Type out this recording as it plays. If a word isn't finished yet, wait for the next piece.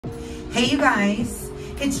Hey you guys,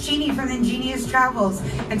 it's Jeannie from Ingenious Travels,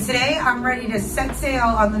 and today I'm ready to set sail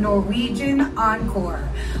on the Norwegian Encore.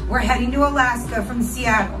 We're heading to Alaska from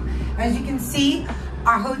Seattle. As you can see,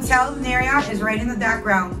 our hotel, Marriott, is right in the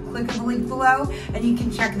background. Click on the link below and you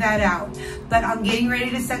can check that out. But I'm getting ready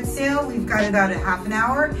to set sail. We've got about a half an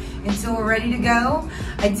hour until we're ready to go.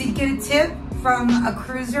 I did get a tip from a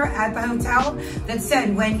cruiser at the hotel that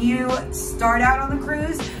said when you start out on the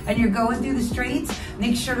cruise and you're going through the straits,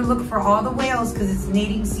 make sure to look for all the whales because it's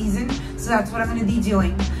mating season. So that's what I'm gonna be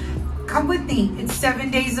doing. Come with me, it's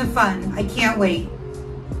 7 days of fun. I can't wait.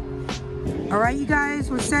 All right, you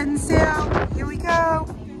guys, we're setting sail. Here we go.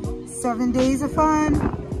 7 days of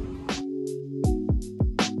fun.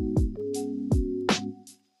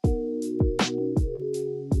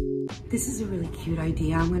 This is a really cute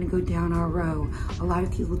idea. I'm gonna go down our row. A lot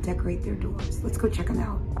of people decorate their doors. Let's go check them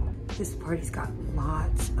out. This party's got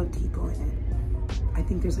lots of people in it. I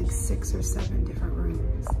think there's like 6 or 7 different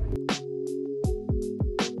rooms.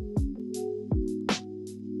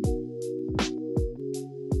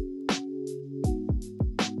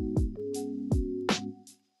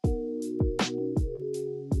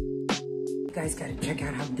 You guys gotta check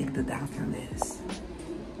out how big the bathroom is.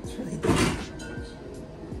 It's really big.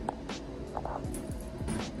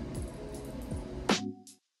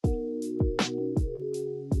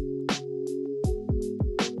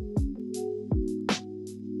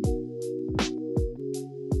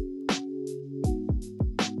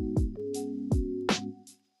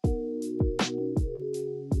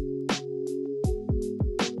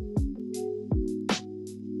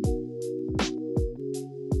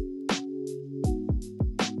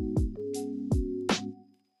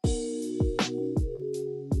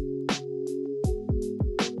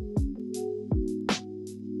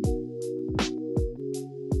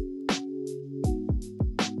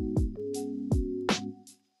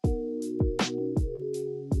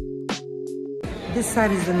 This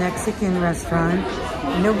side is the Mexican restaurant.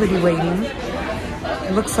 Nobody waiting.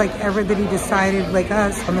 It looks like everybody decided, like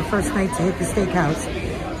us, on the first night to hit the steakhouse.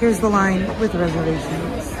 Here's the line with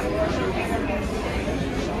reservations.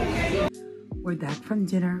 We're back from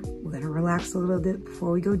dinner. We're gonna relax a little bit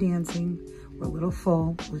before we go dancing. We're a little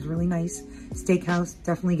full. It was really nice. Steakhouse,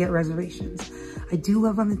 definitely get reservations. I do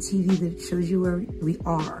love on the TV that it shows you where we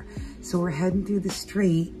are. So we're heading through the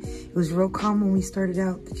strait. It was real calm when we started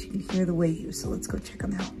out that you can hear the waves. So let's go check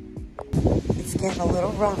them out. It's getting a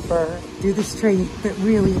little rougher through the strait, but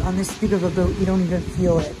really on this big of a boat, you don't even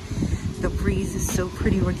feel it. The breeze is so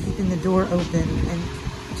pretty. We're keeping the door open and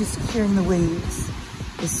just hearing the waves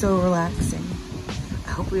is so relaxing.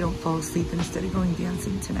 I hope we don't fall asleep instead of going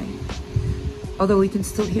dancing tonight. Although we can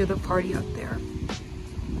still hear the party up there.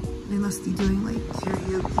 They must be doing like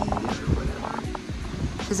karaoke or whatever.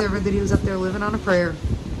 Because everybody was up there living on a prayer.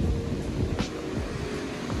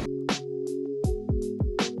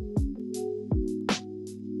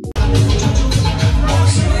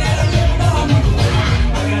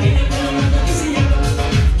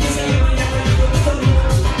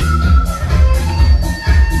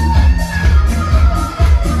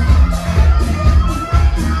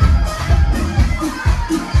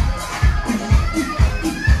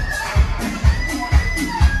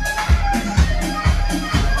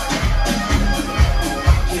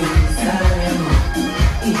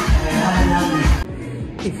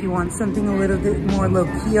 If you want something a little bit more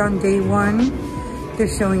low-key on day one, they're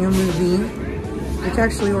showing a movie, which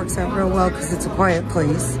actually works out real well because it's a quiet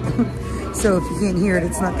place. So if you can't hear it,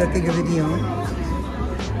 it's not that big of a deal.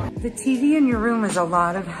 The TV in your room is a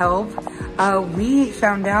lot of help. We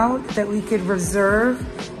found out that we could reserve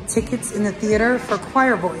tickets in the theater for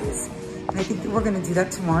choir boys. And I think that we're gonna do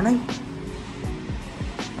that tomorrow night.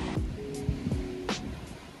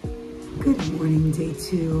 Good morning, day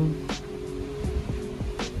 2.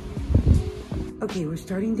 Okay, we're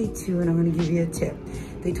starting day 2 and I'm gonna give you a tip.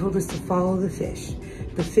 They told us to follow the fish.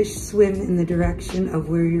 The fish swim in the direction of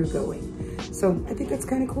where you're going. So I think that's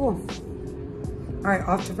kind of cool. All right,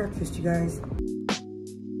 off to breakfast, you guys.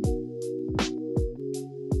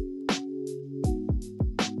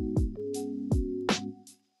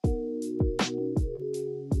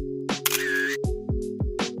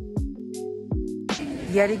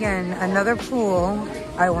 Yet again, another pool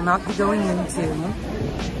I will not be going into.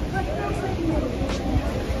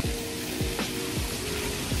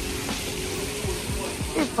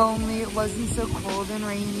 If only it wasn't so cold and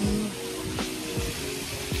rainy.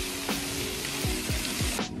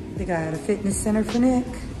 They got a fitness center for Nick.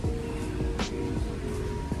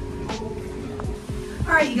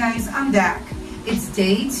 All right, you guys, I'm back. It's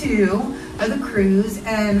day 2 of the cruise,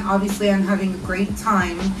 and obviously I'm having a great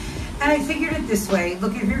time. And I figured it this way.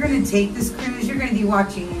 Look, if you're going to take this cruise, you're going to be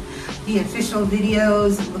watching the official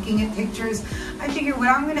videos and looking at pictures. I figure what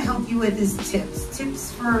I'm going to help you with is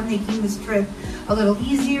tips for making this trip a little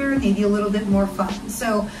easier, maybe a little bit more fun.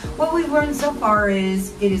 So what we've learned so far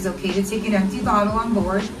is it is okay to take an empty bottle on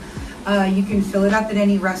board. You can fill it up at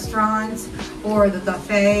any restaurant or the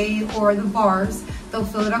buffet or the bars. They'll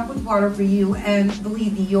fill it up with water for you, and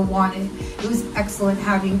believe me, you'll want it. It was excellent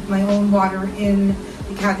having my own water in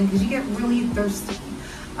the cabin because you get really thirsty.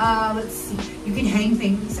 Let's see, you can hang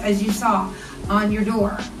things, as you saw, on your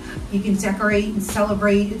door. You can decorate and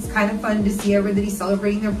celebrate. It's kind of fun to see everybody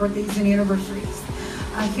celebrating their birthdays and anniversaries.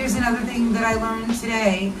 Here's another thing that I learned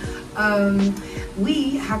today.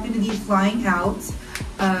 We happen to be flying out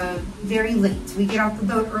very late. We get off the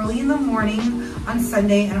boat early in the morning on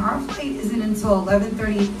Sunday, and our flight isn't until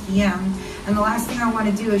 11:30 p.m. And the last thing I want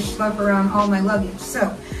to do is schlep around all my luggage.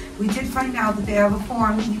 So we did find out that they have a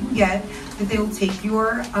form that you can get that they will take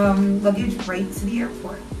your luggage right to the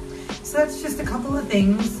airport. So that's just a couple of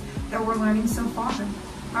things that we're learning so far.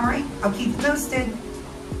 All right, I'll keep you posted.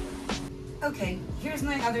 Okay, here's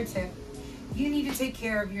my other tip. You need to take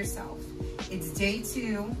care of yourself. It's day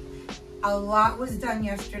 2. A lot was done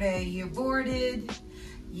yesterday. You boarded,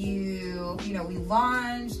 we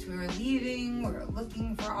launched, we were leaving, we were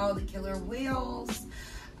looking for all the killer whales.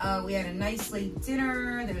 We had a nice late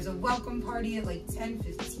dinner. There was a welcome party at like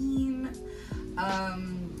 10:15.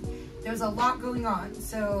 There was a lot going on.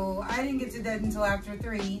 So I didn't get to bed until after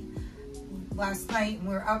 3 last night, and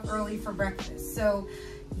we were up early for breakfast. So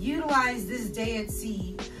utilize this day at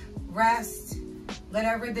sea. Rest, let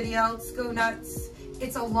everybody else go nuts.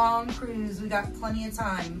 It's a long cruise. We got plenty of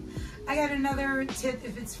time. I got another tip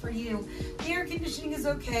if it's for you. The air conditioning is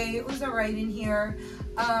okay. It was all right in here.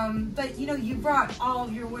 But you brought all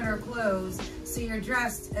of your winter clothes, so you're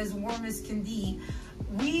dressed as warm as can be.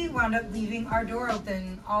 We wound up leaving our door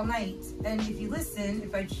open all night. And if you listen,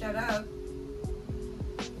 if I shut up,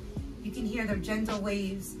 you can hear the gentle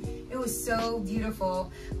waves. It was so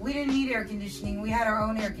beautiful. We didn't need air conditioning. We had our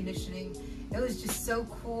own air conditioning. It was just so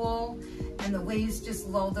cool, and the waves just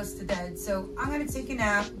lulled us to bed. So I'm gonna take a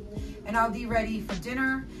nap, and I'll be ready for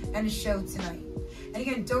dinner and a show tonight. And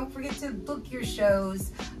again, don't forget to book your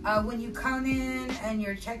shows. When you come in and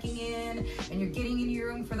you're checking in and you're getting into your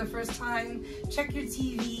room for the first time, check your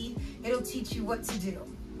TV. It'll teach you what to do.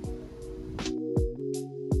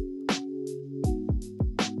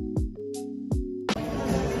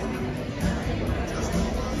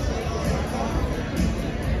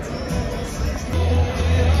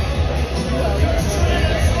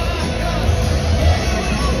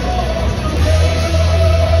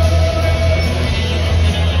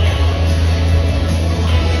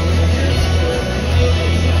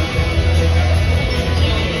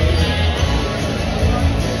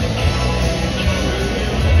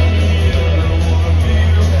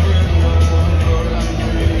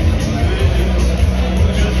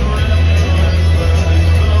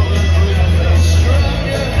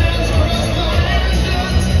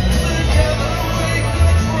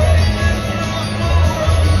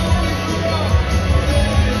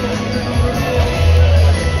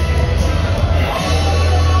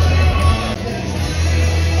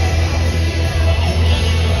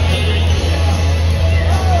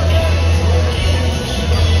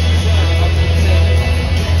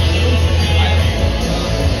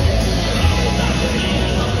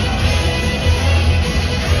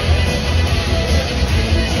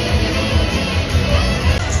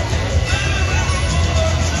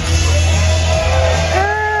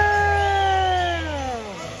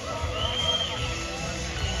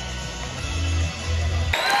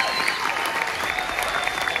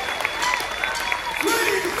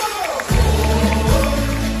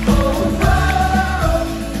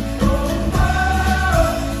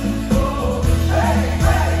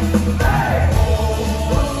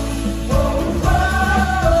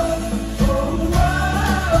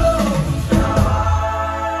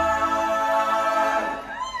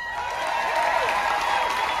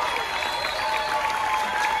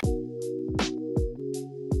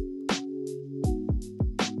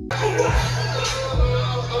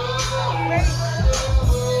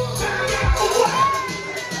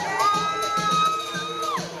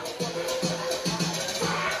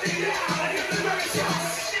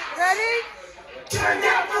 Turn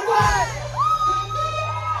down for what?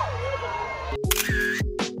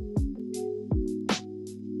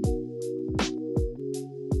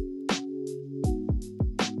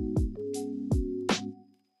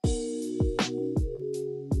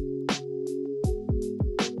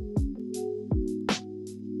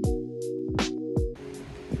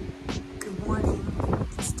 Good morning.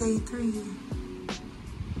 It's day 3.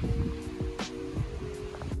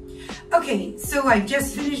 Okay, so I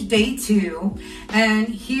just finished day 2, and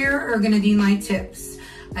here are gonna be my tips.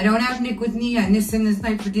 I don't have Nick with me, Nissan is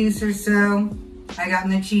my producer, so I got in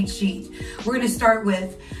the cheat sheet. We're gonna start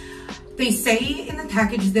with, they say in the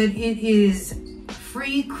package that it is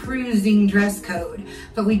free cruising dress code,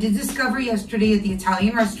 but we did discover yesterday at the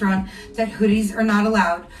Italian restaurant that hoodies are not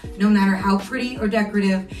allowed. No matter how pretty or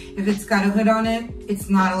decorative, if it's got a hood on it, it's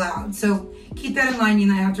not allowed. So keep that in mind. You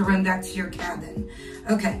might have to run back to your cabin.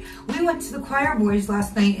 Okay, we went to the Choir Boys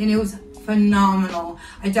last night and it was phenomenal.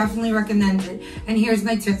 I definitely recommend it. And here's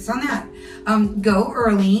my tips on that. Go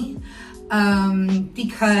early,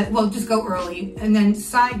 just go early. And then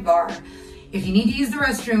sidebar, if you need to use the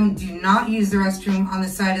restroom, do not use the restroom on the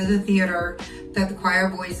side of the theater that the Choir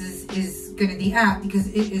Boys is going to be at, because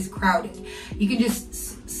it is crowded. You can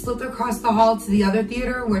just slip across the hall to the other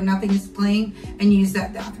theater where nothing is playing and use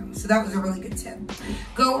that bathroom. So that was a really good tip.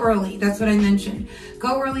 Go early. That's what I mentioned.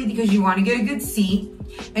 Go early because you want to get a good seat.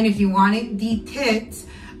 And if you want it be picked,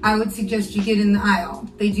 I would suggest you get in the aisle.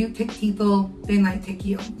 They do pick people, they might pick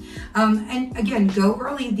you. And again, go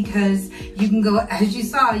early because you can go, as you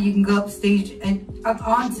saw, you can go up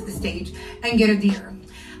onto the stage and get a beer.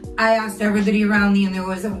 I asked everybody around me and there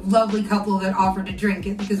was a lovely couple that offered to drink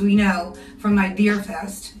it because we know from my beer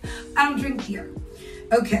fest, I don't drink beer.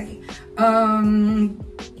 Okay,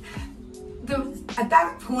 at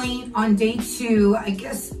that point on day 2, I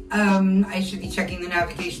guess I should be checking the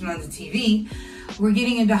navigation on the TV. We're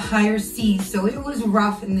getting into higher seas, so it was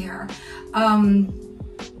rough in there.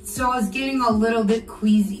 So I was getting a little bit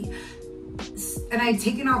queasy. And I had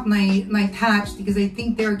taken off my patch because I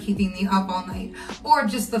think they were keeping me up all night, or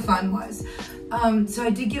just the fun was. So I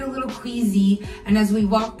did get a little queasy, and as we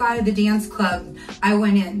walked by the dance club, I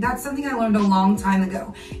went in. That's something I learned a long time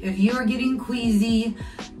ago. If you are getting queasy,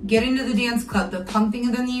 get into the dance club. The pumping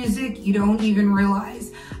of the music, you don't even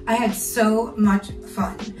realize. I had so much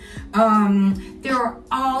fun. There were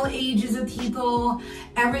all ages of people.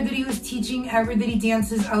 Everybody was teaching everybody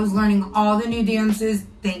dances. I was learning all the new dances.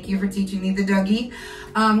 Thank you for teaching me the Dougie.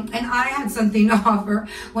 And I had something to offer.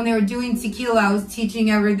 When they were doing tequila, I was teaching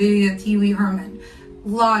everybody the Pee Wee Herman.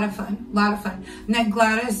 Lot of fun, lot of fun. Met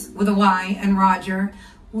Gladys with a Y and Roger.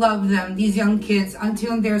 Love them, these young kids. I'm too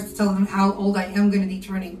embarrassed to tell them how old I am going to be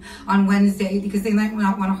turning on Wednesday because they might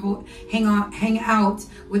not want to hang out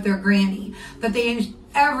with their granny. But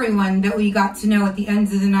everyone that we got to know at the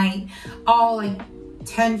end of the night, all like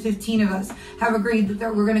 10, 15 of us, have agreed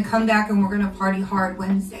that we're going to come back and we're going to party hard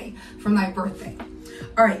Wednesday for my birthday.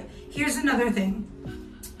 All right, here's another thing.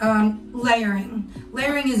 Layering.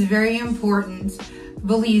 Layering is very important.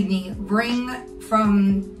 Believe me, bring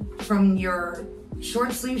from your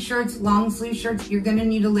short sleeve shirts, long sleeve shirts, you're gonna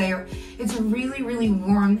need a layer. It's really, really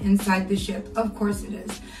warm inside the ship. Of course it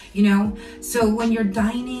is, you know? So when you're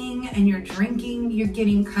dining and you're drinking, you're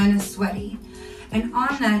getting kind of sweaty. And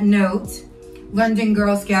on that note, London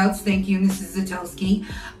Girl Scouts, thank you, Mrs. Zatelski,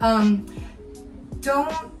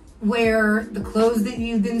 don't wear the clothes that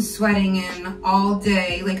you've been sweating in all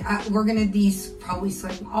day. Like we're gonna be probably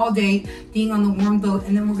sweating all day, being on the warm boat,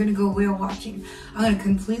 and then we're gonna go whale watching. I'm gonna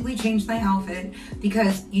completely change my outfit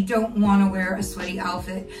because you don't wanna wear a sweaty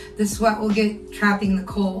outfit. The sweat will get trapping the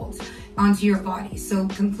cold onto your body. So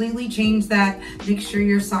completely change that. Make sure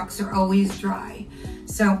your socks are always dry.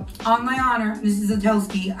 So on my honor, Mrs.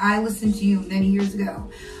 Zatelski, I listened to you many years ago.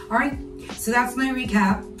 All right, so that's my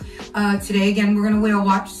recap. Today, again, we're gonna whale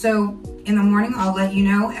watch. So in the morning, I'll let you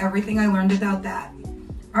know everything I learned about that.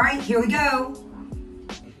 All right, here we go.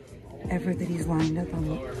 Everybody's lined up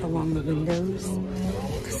along the windows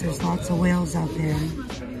because there's lots of whales out there.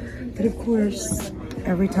 But of course,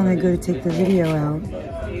 every time I go to take the video out,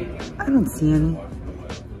 I don't see any.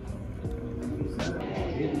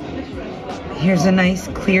 Here's a nice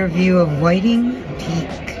clear view of Whiting Peak.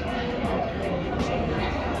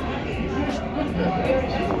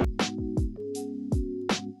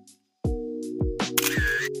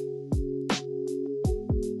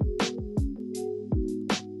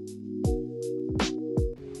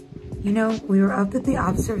 You know, we were up at the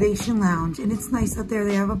observation lounge and it's nice up there.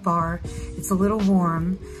 They have a bar. It's a little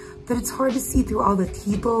warm, but it's hard to see through all the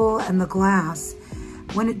people and the glass.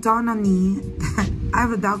 When it dawned on me that I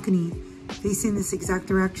have a balcony facing this exact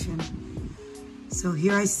direction. So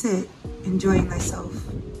here I sit, enjoying myself.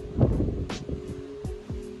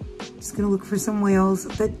 Just gonna look for some whales,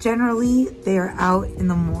 but generally they are out in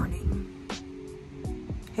the morning.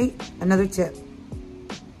 Hey, another tip.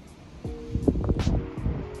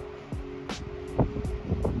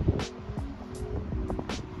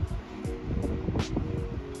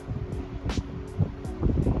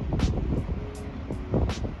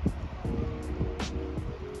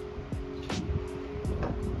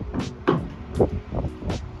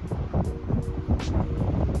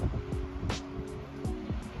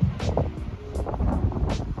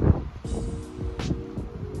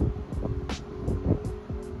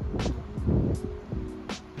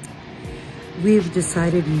 We've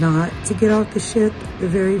decided not to get off the ship the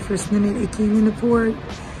very first minute it came into port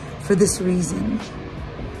for this reason.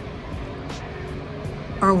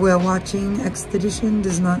 Our whale watching expedition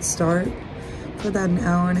does not start for about an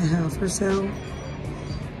hour and a half or so.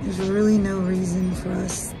 There's really no reason for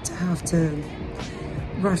us to have to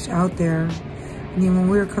rush out there. I mean, when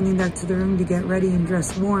we were coming back to the room to get ready and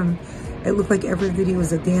dress warm, it looked like everybody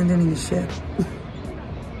was abandoning the ship.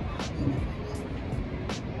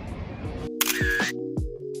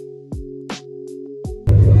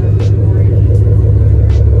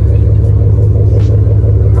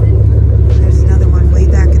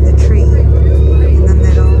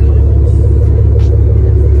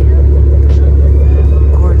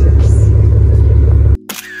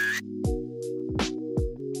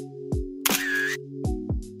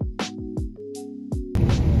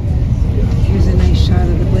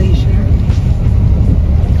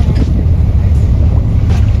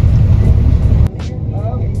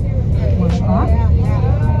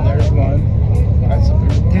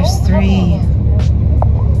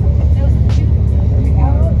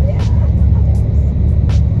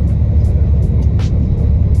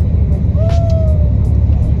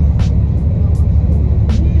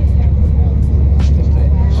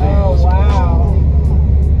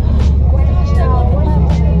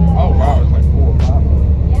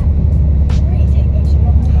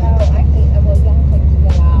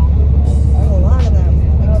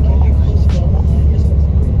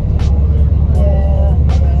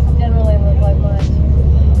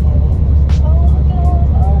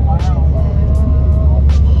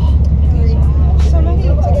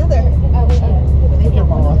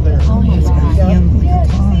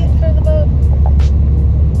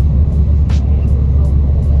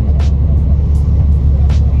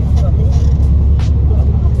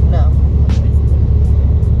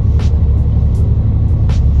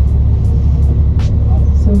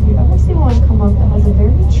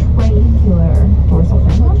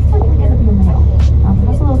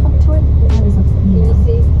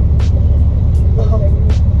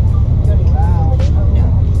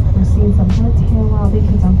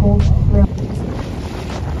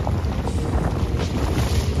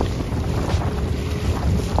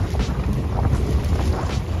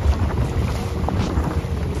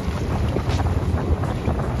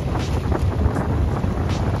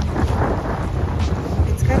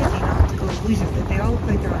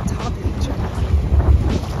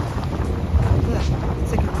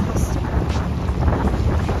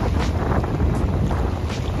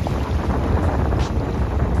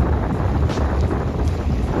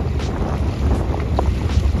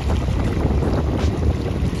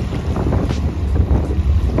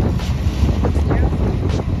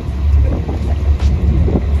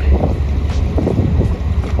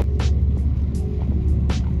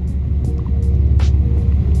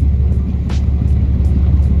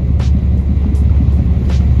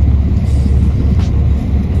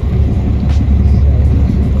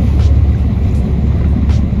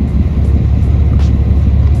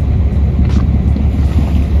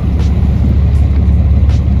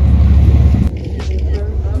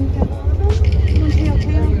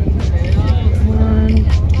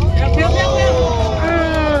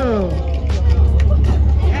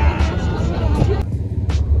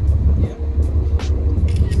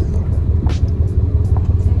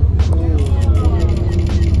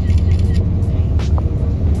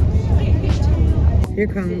 Here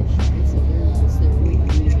comes.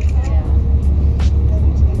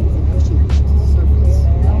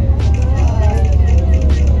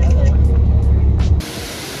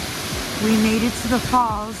 We made it to the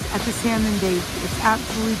falls at the Salmon Bake. It's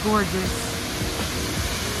absolutely gorgeous.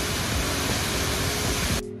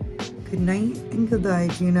 Good night and goodbye,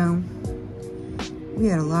 Juno. We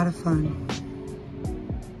had a lot of fun.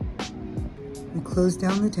 We closed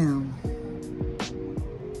down the town.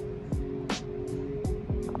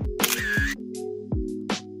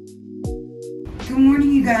 Good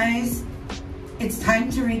morning, you guys. It's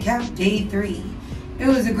time to recap day 3. It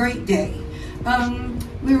was a great day.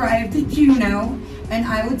 We arrived at Juneau, and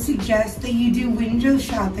I would suggest that you do window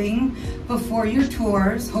shopping before your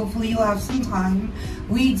tours. Hopefully you'll have some time.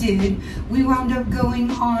 We did. We wound up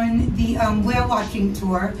going on the whale watching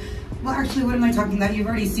tour. Well, actually, what am I talking about? You've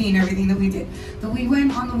already seen everything that we did. But we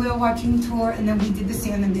went on the whale watching tour, and then we did the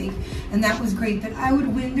salmon bake, and that was great. But I would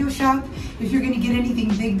window shop if you're going to get anything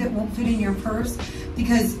big that won't fit in your purse,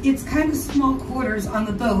 because it's kind of small quarters on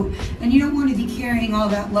the boat, and you don't want to be carrying all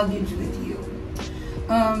that luggage with you.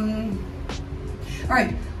 All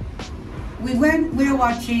right, We went whale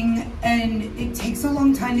watching, and it takes a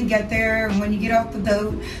long time to get there. And when you get off the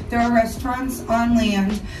boat, there are restaurants on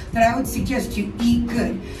land that I would suggest you eat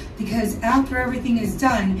good, because after everything is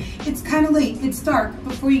done, it's kind of late. It's dark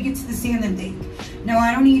before you get to the salmon bake. Now,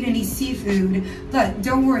 I don't eat any seafood, but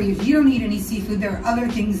don't worry, if you don't eat any seafood, there are other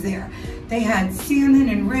things there. They had salmon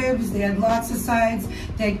and ribs. They had lots of sides.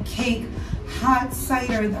 They had cake, hot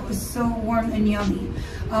cider that was so warm and yummy.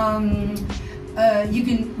 You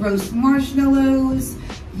can roast marshmallows.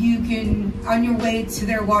 You can, on your way to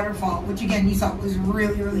their waterfall, which again, you saw was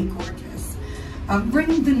really, really gorgeous.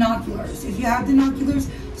 Bring binoculars. If you have binoculars,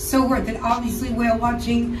 so worth it. Obviously, whale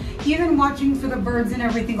watching, even watching for the birds and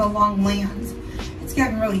everything along land. It's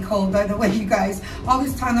getting really cold, by the way, you guys. All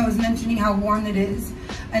this time I was mentioning how warm it is,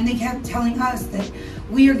 and they kept telling us that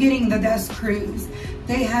we are getting the best cruise.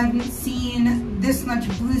 They hadn't seen this much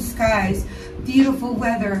blue skies, beautiful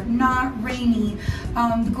weather, not rainy.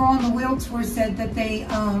 The girl on the whale tour said that they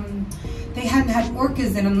hadn't had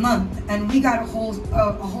orcas in a month, and we got a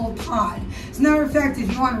whole pod. As a matter of fact, if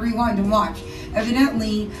you want to rewind and watch,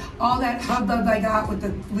 evidently all that hubbub I got with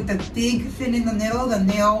the big fin in the middle, the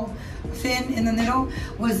male fin in the middle,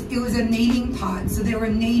 was a mating pod. So they were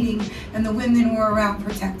mating, and the women were around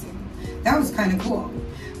protecting. That was kind of cool.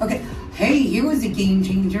 Okay. Hey, here was a game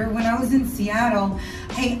changer. When I was in Seattle,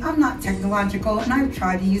 hey, I'm not technological, and I've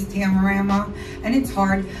tried to use Panorama, and it's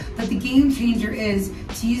hard, but the game changer is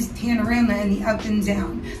to use Panorama in the up and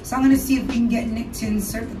down. So I'm going to see if we can get Nick to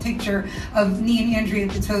insert the picture of me and Andrea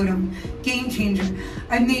at the totem. Game changer.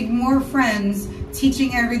 I've made more friends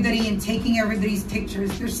teaching everybody and taking everybody's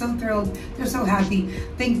pictures. They're so thrilled. They're so happy.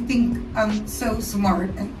 They think I'm so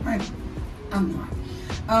smart, and I'm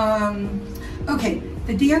not. Okay.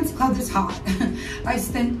 The dance club is hot. I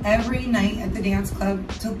spent every night at the dance club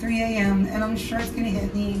till 3 a.m. and I'm sure it's gonna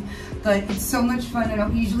hit me, but it's so much fun. I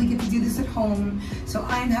don't usually get to do this at home, so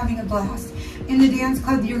I'm having a blast. In the dance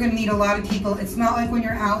club, you're gonna meet a lot of people. It's not like when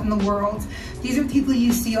you're out in the world. These are people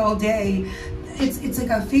you see all day. It's like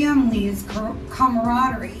a family, it's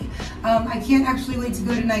camaraderie. I can't actually wait to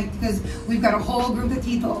go tonight because we've got a whole group of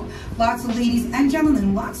people, lots of ladies and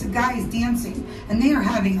gentlemen, lots of guys dancing, and they are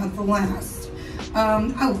having a blast.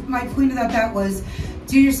 Oh, my point about that was,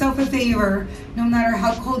 do yourself a favor, no matter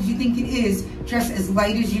how cold you think it is, dress as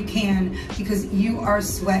light as you can because you are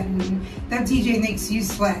sweating. That DJ makes you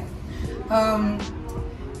sweat.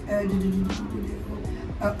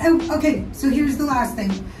 Okay, so here's the last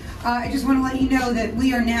thing. I just want to let you know that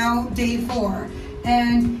we are now day 4.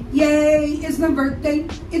 And yay, it's my birthday.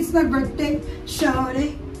 It's my birthday.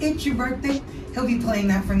 Shawty, it's your birthday. He'll be playing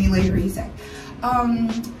that for me later, he said.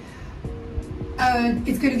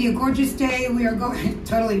 It's going to be a gorgeous day. We are going,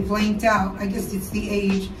 totally blanked out. I guess it's the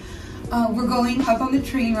age. We're going up on the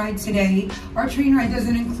train ride today. Our train ride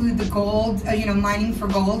doesn't include the gold, mining for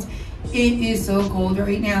gold. It is so cold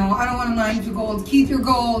right now. I don't want to mine for gold. Keep your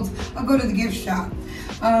gold. I'll go to the gift shop.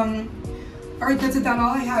 All right, that's about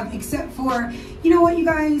all I have, except for, you know what, you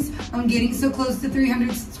guys? I'm getting so close to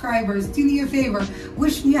 300 subscribers. Do me a favor.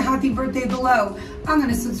 Wish me a happy birthday below. I'm going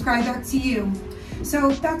to subscribe back to you.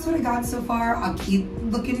 So that's what I got so far. I'll keep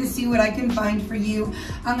looking to see what I can find for you.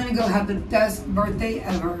 I'm going to go have the best birthday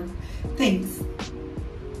ever. Thanks.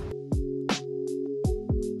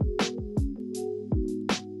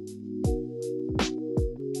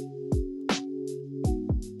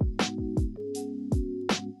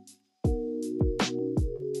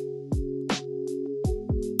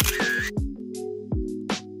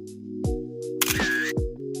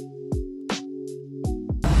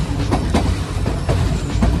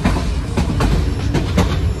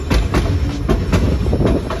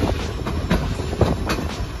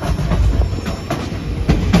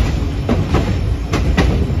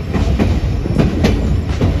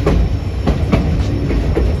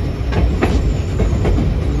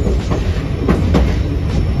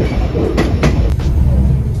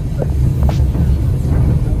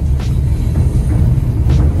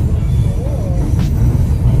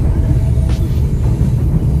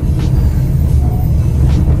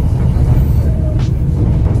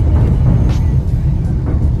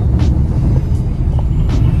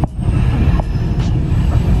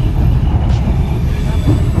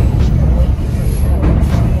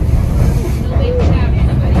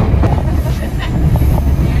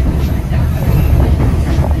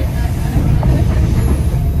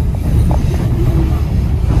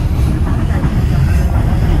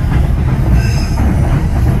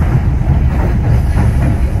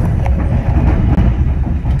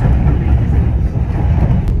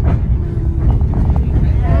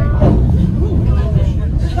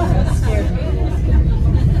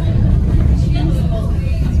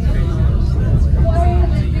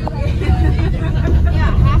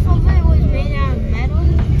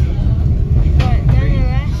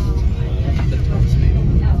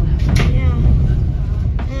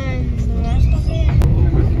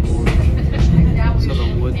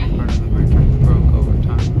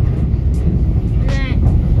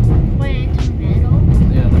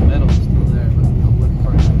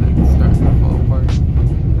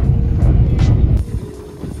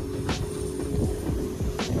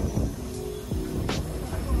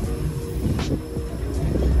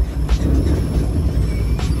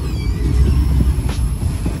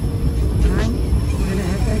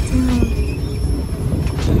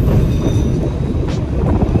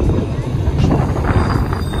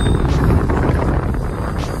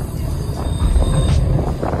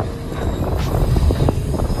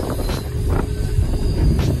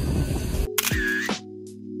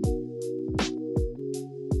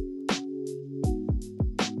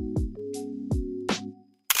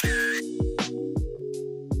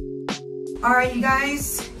 All right, you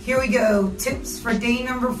guys, here we go. Tips for day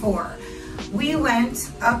number 4. We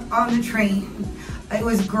went up on the train. It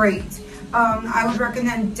was great. I would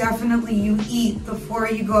recommend definitely you eat before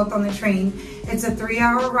you go up on the train. It's a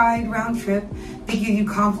 3-hour ride round trip. They give you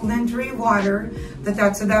complimentary water, but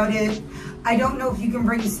that's about it. I don't know if you can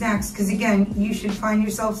bring snacks because, again, you should find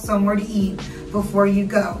yourself somewhere to eat before you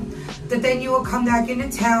go. But then you will come back into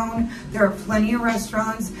town. There are plenty of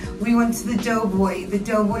restaurants. We went to the Doughboy. The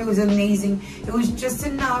Doughboy was amazing. It was just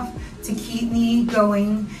enough to keep me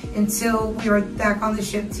going until we were back on the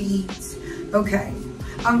ship to eat. Okay.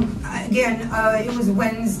 Again, it was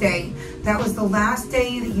Wednesday. That was the last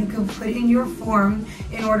day that you could put in your form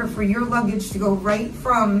in order for your luggage to go right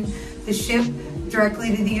from the ship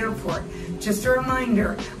directly to the airport. Just a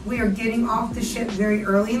reminder, we are getting off the ship very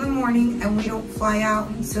early in the morning and we don't fly out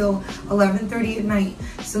until 11:30 at night.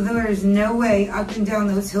 So there is no way up and down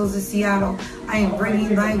those hills of Seattle I am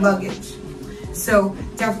bringing my luggage. So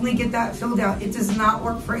definitely get that filled out. It does not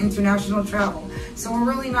work for international travel. So we're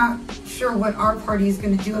really not sure what our party is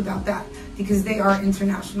going to do about that because they are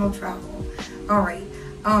international travel. All right.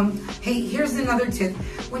 Hey, here's another tip.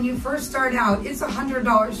 When you first start out, it's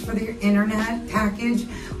 $100 for the internet package.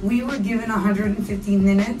 We were given 150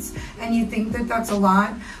 minutes, and you think that that's a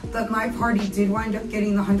lot, but my party did wind up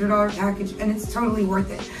getting the $100 package, and it's totally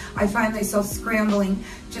worth it. I find myself scrambling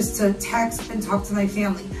just to text and talk to my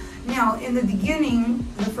family. Now, in the beginning,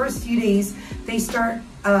 the first few days, they start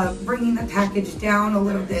bringing the package down a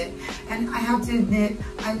little bit. And I have to admit,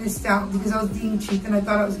 I missed out because I was being cheap and I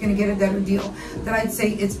thought I was going to get a better deal. But I'd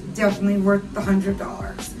say it's definitely worth the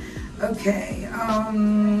 $100. Okay.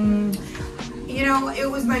 You know, it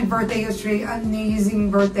was my birthday yesterday.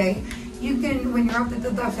 Amazing birthday. You can, when you're up at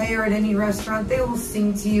the buffet or at any restaurant, they will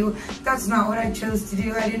sing to you. That's not what I chose to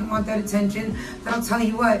do. I didn't want that attention. But I'll tell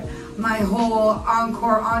you what, my whole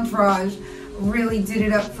Encore entourage really did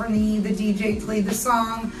it up for me. The DJ played the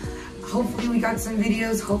song. Hopefully we got some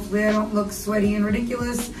videos. Hopefully I don't look sweaty and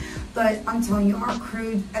ridiculous. But I'm telling you, our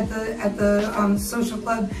crew at the social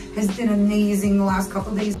club has been amazing the last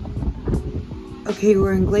couple days. Okay,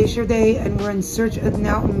 we're in Glacier Day and we're in search of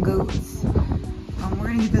mountain goats. We're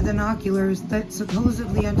gonna get the binoculars that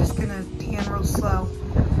supposedly, I'm just gonna pan real slow.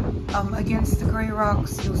 Against the gray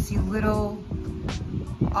rocks, you'll see little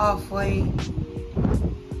off-white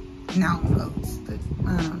mountain goats that,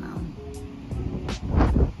 I don't know.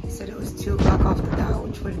 He said it was 2 o'clock off the dial,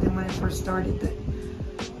 which would have been when I first started, but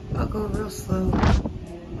I'll go real slow,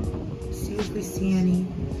 see if we see any.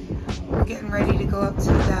 We're getting ready to go up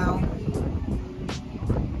to the dial.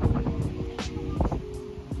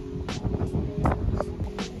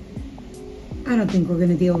 I don't think we're going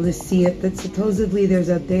to be able to see it, but supposedly there's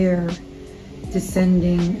a bear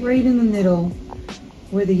descending right in the middle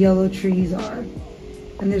where the yellow trees are.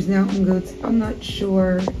 And there's mountain goats. I'm not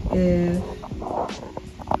sure if,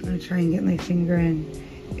 I'm going to try and get my finger in.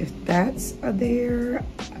 If that's a bear,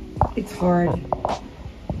 it's hard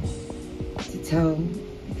to tell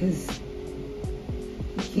because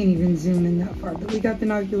you can't even zoom in that far. But we got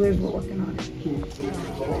binoculars, we're working on it.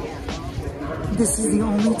 This is the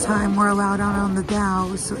only time we're allowed out on the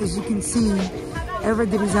Dow, so as you can see,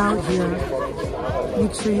 everybody's out here.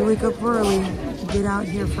 Make sure you wake up early, get out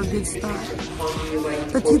here for good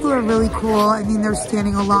stuff. But people are really cool. I mean, they're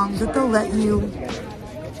standing along, but they'll let you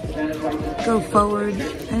go forward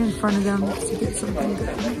and in front of them to get something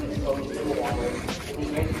good.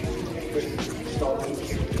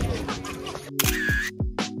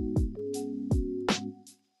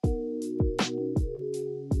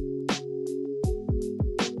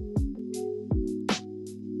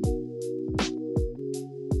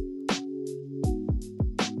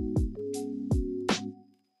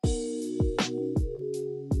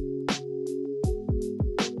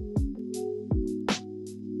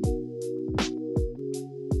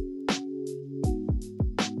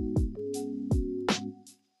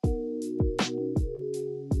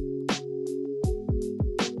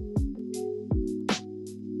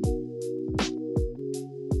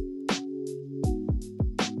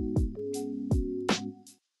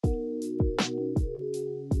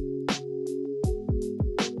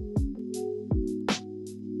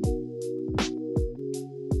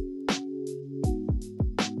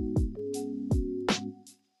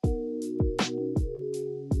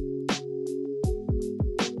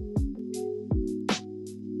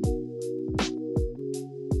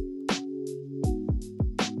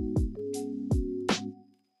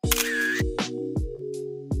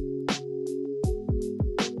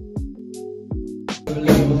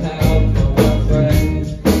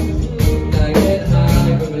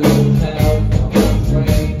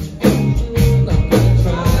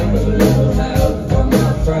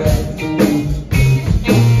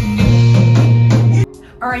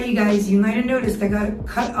 Okay guys, you might have noticed I got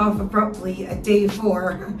cut off abruptly at day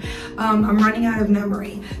 4. I'm running out of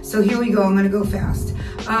memory. So here we go, I'm gonna go fast.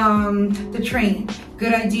 The train.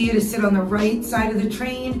 Good idea to sit on the right side of the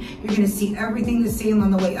train. You're gonna see everything the same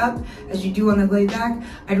on the way up as you do on the way back.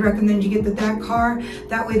 I'd recommend you get the back car.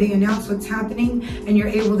 That way they announce what's happening and you're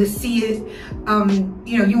able to see it.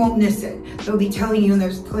 You know, you won't miss it. They'll be telling you and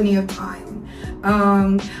there's plenty of time.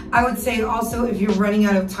 I would say also if you're running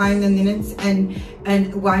out of time and minutes and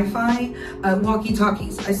Wi-Fi,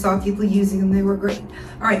 walkie-talkies. I saw people using them, they were great.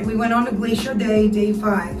 All right, we went on to Glacier Day, day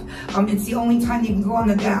 5. It's the only time you can go on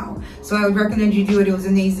the Dow, so I would recommend you do it. It was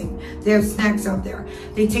amazing. They have snacks out there.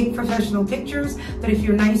 They take professional pictures, but if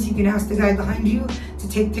you're nice, you can ask the guy behind you to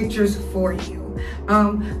take pictures for you.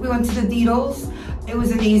 We went to the Beatles. It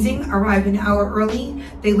was amazing. Arrived an hour early.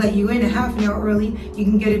 They let you in a half an hour early. You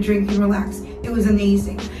can get a drink and relax. It was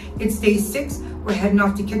amazing. It's day 6. We're heading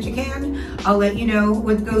off to Ketchikan. I'll let you know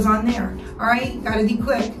what goes on there. All right, gotta be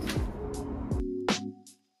quick.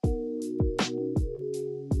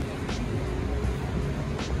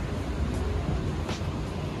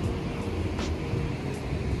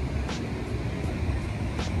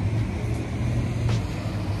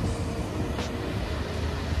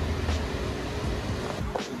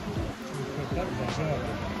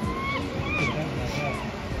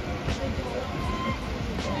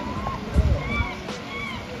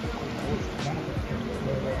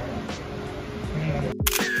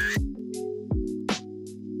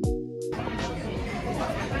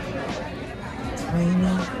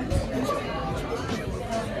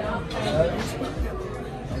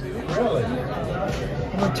 Really?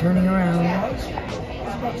 We're turning around.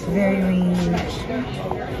 It's very rainy.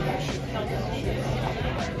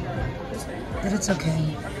 But it's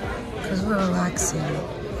okay, because we're relaxing.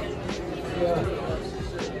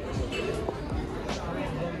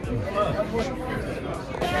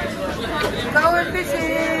 Going fishing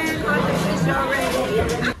on the fish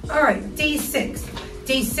already. All right, day 6.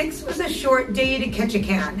 Day 6 was a short day to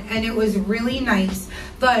Ketchikan, and it was really nice,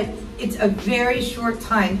 but it's a very short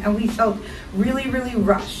time, and we felt really, really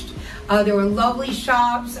rushed. There were lovely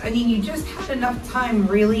shops. I mean, you just had enough time,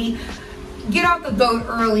 really. Get off the boat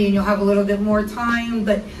early and you'll have a little bit more time,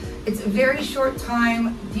 but it's a very short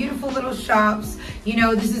time, beautiful little shops. You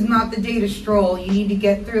know, this is not the day to stroll. You need to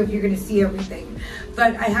get through if you're gonna see everything.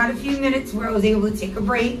 But I had a few minutes where I was able to take a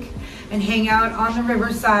break and hang out on the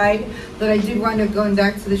riverside, but I did wind up going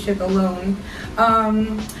back to the ship alone.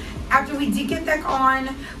 After we did get back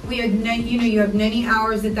on, we had, you have many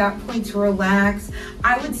hours at that point to relax.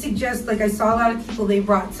 I would suggest, like I saw a lot of people, they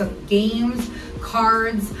brought some games,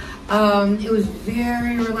 cards. It was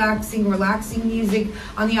very relaxing music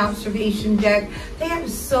on the observation deck. They had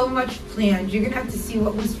so much planned. You're gonna have to see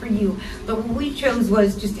what was for you. But what we chose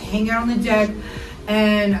was just to hang out on the deck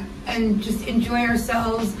and just enjoy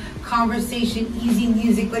ourselves. Conversation, easy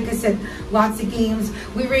music, like I said, lots of games.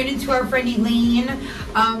 We ran into our friend Elaine,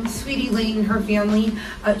 Sweetie Elaine and her family.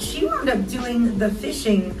 She wound up doing the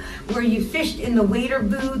fishing where you fished in the wader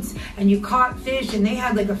boots and you caught fish, and they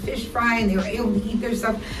had like a fish fry and they were able to eat their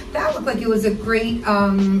stuff. That looked like it was a great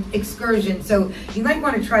excursion, so you might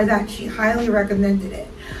want to try that. She highly recommended it.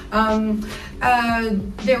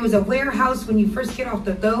 There was a warehouse when you first get off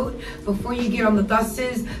the boat before you get on the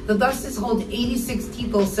buses. The buses hold 86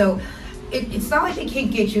 people, so it's not like they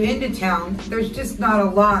can't get you into town. There's just not a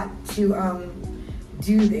lot to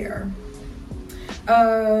do there.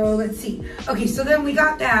 Let's see. Okay, so then we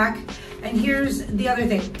got back, and here's the other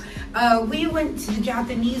thing. We went to the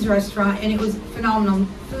Japanese restaurant, and it was phenomenal.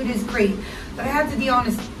 Food is great, but I have to be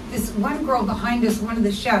honest, this one girl behind us, one of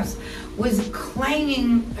the chefs, was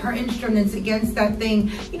clanging her instruments against that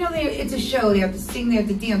thing. You know, it's a show, they have to sing, they have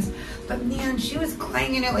to dance. But man, she was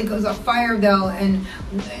clanging it like it was a fire bell and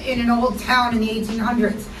in an old town in the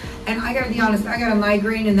 1800s. And I gotta be honest, I got a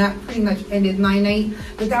migraine and that pretty much ended my night.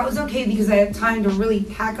 But that was okay because I had time to really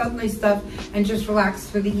pack up my stuff and just relax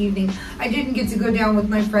for the evening. I didn't get to go down with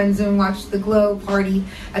my friends and watch the glow party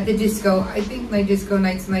at the disco. I think my disco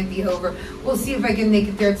nights might be over. We'll see if I can make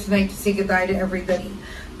it there tonight to say goodbye to everybody.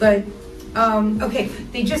 But okay,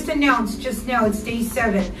 they just announced just now, it's day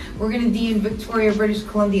 7. We're gonna be in Victoria, British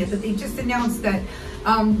Columbia, but they just announced that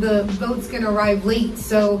the boat's gonna arrive late.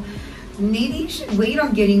 So maybe you should wait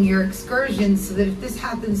on getting your excursions so that if this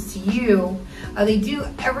happens to you, they do,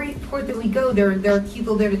 every port that we go, there are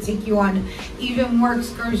people there to take you on even more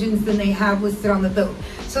excursions than they have listed on the boat.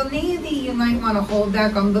 So maybe you might want to hold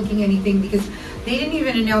back on booking anything because they didn't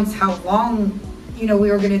even announce how long you know,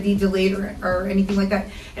 we were going to be delayed or anything like that.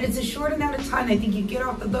 And it's a short amount of time. I think you get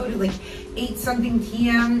off the boat at like 8 something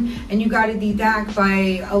p.m. and you got to be back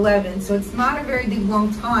by 11. So it's not a very big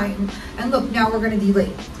long time. And look, now we're going to be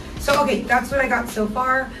late. So, okay, that's what I got so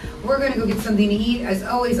far. We're going to go get something to eat. As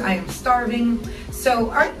always, I am starving. So,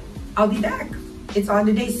 all right, I'll be back. It's on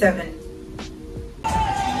to day 7.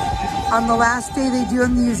 On the last day, they do a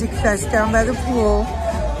music fest down by the pool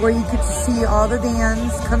where you get to see all the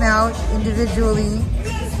bands come out individually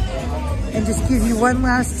and just give you one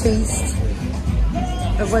last taste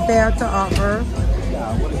of what they have to offer.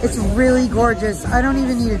 It's really gorgeous. I don't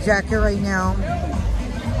even need a jacket right now.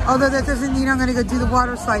 Although that doesn't mean I'm gonna go do the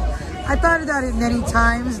water slide. I thought about it many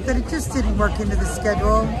times, but it just didn't work into the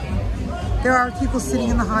schedule. There are people sitting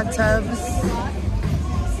in the hot tubs.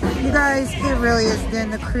 You guys, it really has been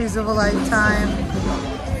the cruise of a lifetime.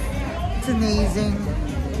 It's amazing.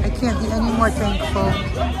 I can't be any more thankful.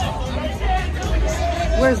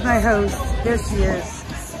 Where's my host? There she is.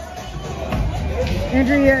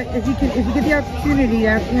 Andrea, if you get the opportunity to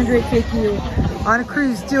have Andrea take you on a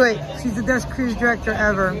cruise, do it. She's the best cruise director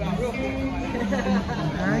ever.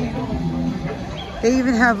 Alright. They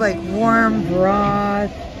even have like warm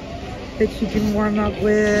broth that you can warm up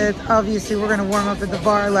with. Obviously, we're gonna warm up at the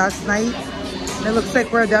bar last night. And it looks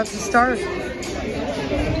like we're about to start.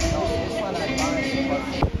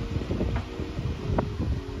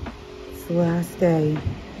 It's the last day.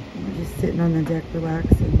 We're just sitting on the deck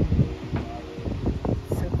relaxing.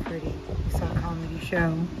 It's so pretty. We saw a comedy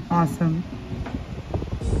show. Awesome.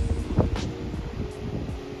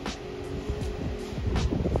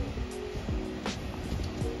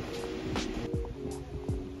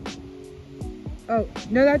 Oh,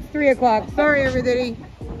 no, that's 3 o'clock. Sorry, everybody.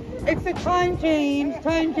 It's a time change.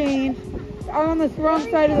 Time change. I'm on the wrong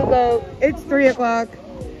side of the boat. It's 3 o'clock.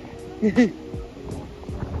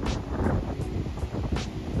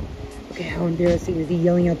 Okay, how embarrassing is he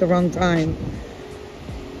yelling at the wrong time?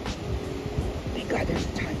 Thank God there's a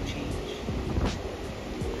time change.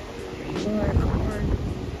 There you are, come on.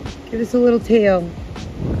 Give us a little tail.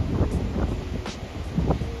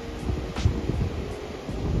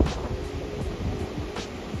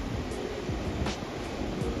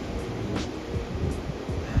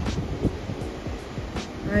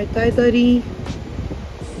 All right, bye, buddy.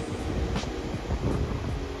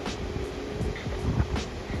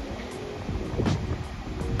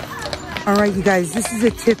 All right, you guys, this is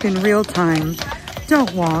a tip in real time.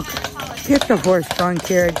 Don't walk. Get the horse-drawn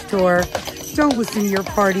carriage tour. Don't listen to your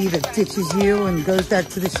party that ditches you and goes back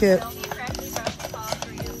to the ship.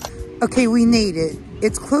 Okay, we made it.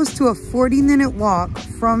 It's close to a 40-minute walk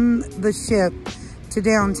from the ship to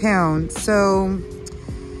downtown. So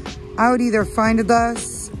I would either find a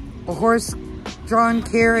bus, a horse-drawn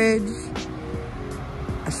carriage,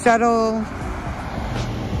 a shuttle.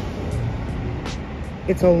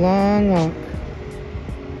 It's a long walk.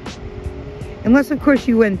 Unless, of course,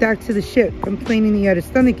 you went back to the ship complaining that you had a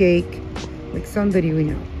stomach ache, like somebody we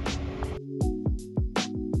know.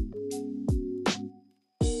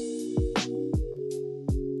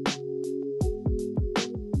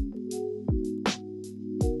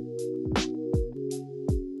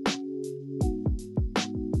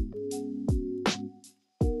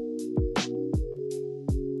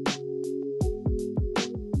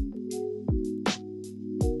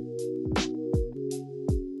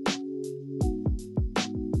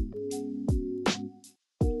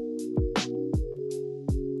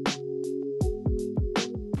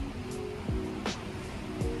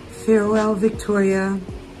 Farewell, Victoria.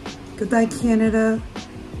 Goodbye, Canada.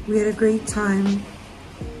 We had a great time.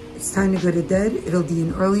 It's time to go to bed. It'll be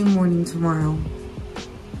an early morning tomorrow.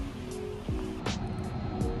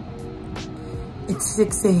 It's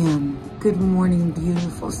 6 a.m. Good morning,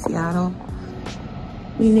 beautiful Seattle.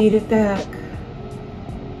 We made it back.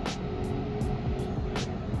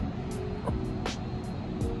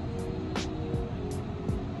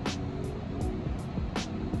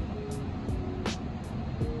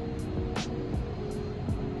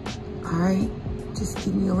 All right, just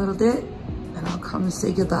give me a little bit and I'll come and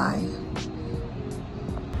say goodbye.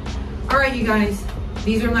 All right, you guys,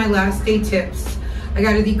 these are my last day tips. I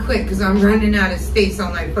gotta be quick because I'm running out of space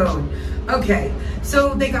on my phone. Okay,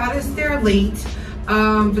 so they got us there late,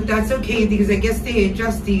 but that's okay because I guess they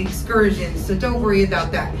adjust the excursions, so don't worry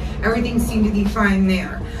about that. Everything seemed to be fine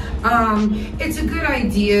there. It's a good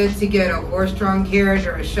idea to get a horse-drawn carriage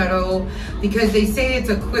or a shuttle because they say it's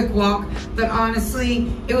a quick walk, but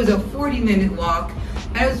honestly, it was a 40-minute walk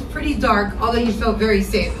and it was pretty dark, although you felt very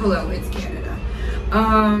safe. Hello, it's Canada.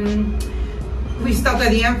 We stopped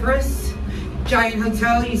at the Empress, giant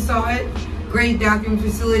hotel, you saw it, great bathroom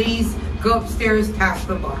facilities, go upstairs past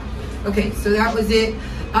the bar. Okay, so that was it.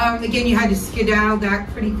 Again, you had to skedaddle back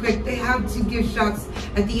pretty quick. They have to give shots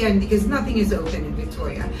at the end because nothing is open in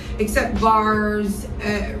Victoria except bars,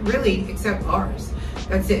 really except bars.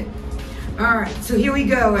 That's it. All right, so here we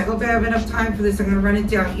go. I hope I have enough time for this. I'm gonna run it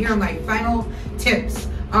down. Here are my final tips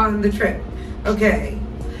on the trip. Okay,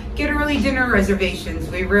 get early dinner reservations.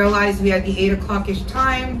 We realized we had the 8 o'clock-ish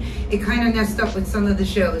time. It kind of messed up with some of the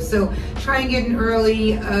shows. So try and get an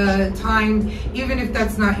early time, even if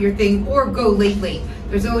that's not your thing, or go late.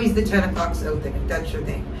 There's always the 10 o'clocks open if that's your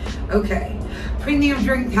thing. Okay, premium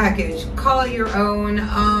drink package, call it your own.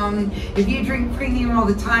 If you drink premium all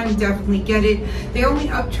the time, definitely get it. They only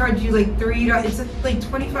upcharge you like $3, it's like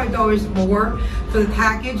 $25 more for the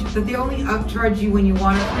package, but they only upcharge you when you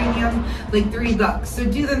want a premium, like $3. So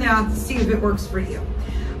do the math to see if it works for you.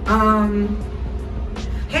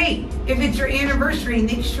 Hey, if it's your anniversary,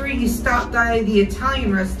 make sure you stop by the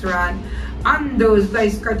Italian restaurant, Ando's by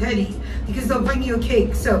Scartetti, because they'll bring you a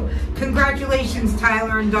cake. So congratulations,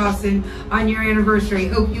 Tyler and Dawson, on your anniversary.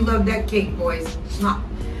 Hope you love that cake, boys. Mwah.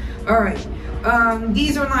 All right,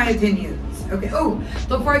 these are my opinions. Okay, oh,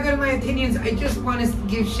 before I go to my opinions, I just want to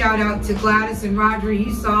give shout out to Gladys and Roger.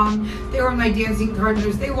 You saw them. They were my dancing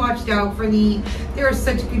partners. They watched out for me. They were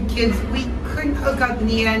such good kids. We couldn't hook up in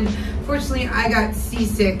the end. Fortunately, I got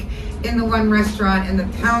seasick in the one restaurant and the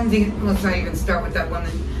pounding. Let's not even start with that one.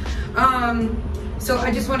 So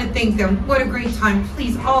I just want to thank them. What a great time.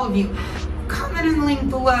 Please, all of you, comment in the link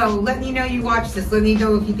below. Let me know you watched this. Let me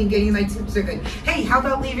know if you think any of my tips are good. Hey, how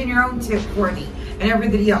about leaving your own tip for me and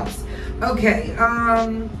everybody else? Okay,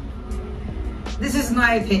 this is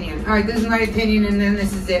my opinion. All right, this is my opinion, and then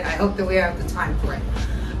this is it. I hope that we have the time for it.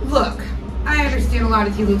 Look, I understand a lot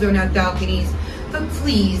of people don't have balconies, but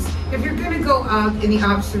please, if you're gonna go up in the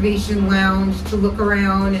observation lounge to look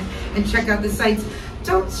around and check out the sights,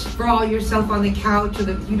 don't sprawl yourself on the couch or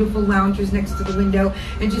the beautiful loungers next to the window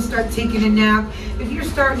and just start taking a nap. If you're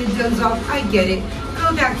starting to doze off, I get it.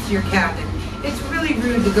 Go back to your cabin. It's really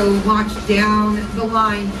rude to go watch down the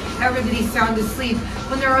line, everybody sound asleep,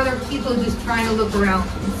 when there are other people just trying to look around.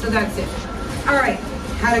 So that's it. All right,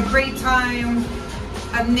 had a great time.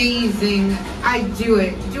 Amazing. I do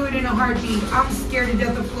it in a heartbeat. I'm scared to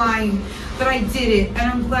death of flying, but I did it, and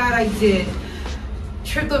I'm glad I did.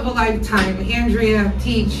 Trip of a lifetime. Andrea,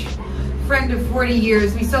 Teach, friend of 40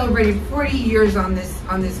 years. We celebrated 40 years on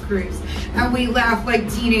this cruise, and we laughed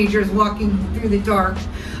like teenagers walking through the dark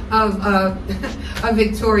of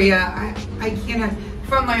Victoria. I can't,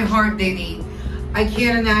 from my heart, baby, I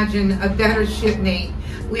can't imagine a better shipmate.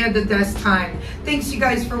 We had the best time. Thanks you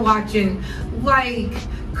guys for watching. Like,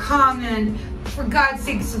 comment, for God's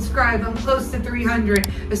sake, subscribe. I'm close to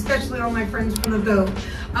 300, especially all my friends from the boat.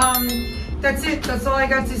 That's it. That's all I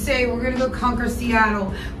got to say. We're going to go conquer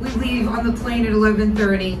Seattle. We leave on the plane at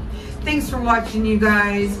 11:30. Thanks for watching, you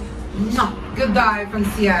guys. Goodbye from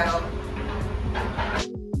Seattle.